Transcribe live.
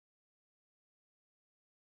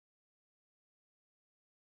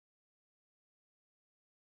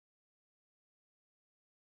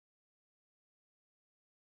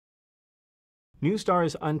NuSTAR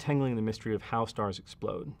is untangling the mystery of how stars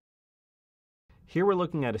explode. Here we're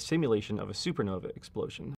looking at a simulation of a supernova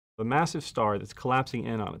explosion, a massive star that's collapsing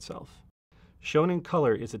in on itself. Shown in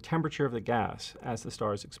color is the temperature of the gas as the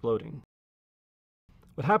star is exploding.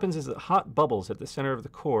 What happens is that hot bubbles at the center of the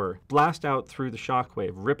core blast out through the shock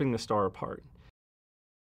wave, ripping the star apart.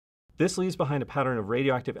 This leaves behind a pattern of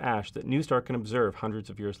radioactive ash that NuSTAR can observe hundreds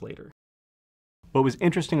of years later. What was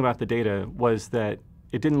interesting about the data was that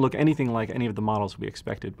it didn't look anything like any of the models we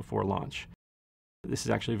expected before launch. This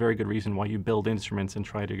is actually a very good reason why you build instruments and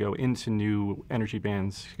try to go into new energy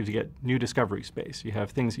bands, because you get new discovery space. You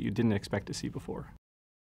have things that you didn't expect to see before.